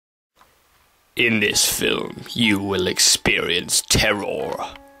In this film, you will experience terror.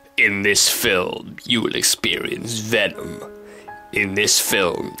 In this film, you will experience venom. In this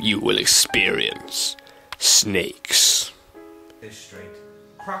film, you will experience snakes. This straight.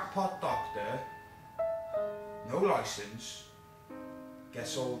 Crackpot doctor, no license,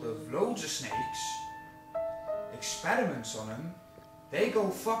 gets hold of loads of snakes, experiments on them, they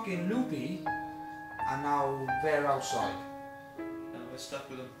go fucking loopy, and now they're outside. And we're stuck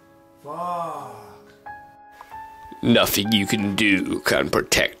with them. Fuck. Nothing you can do can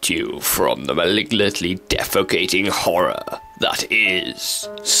protect you from the malignantly defecating horror that is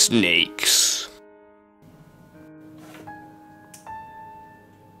snakes.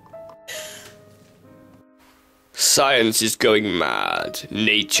 Science is going mad,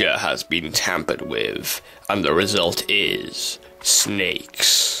 nature has been tampered with, and the result is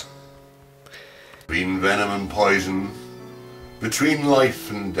snakes. Between venom and poison, between life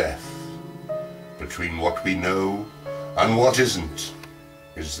and death, between what we know and what isn't,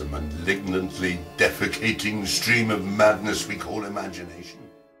 is the malignantly defecating stream of madness we call imagination.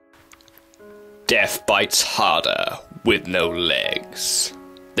 Death bites harder with no legs.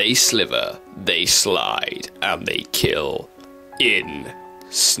 They sliver, they slide, and they kill in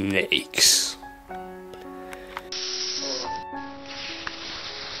snakes.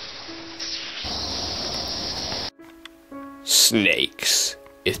 Snakes.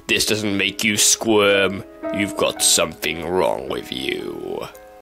 If this doesn't make you squirm, you've got something wrong with you.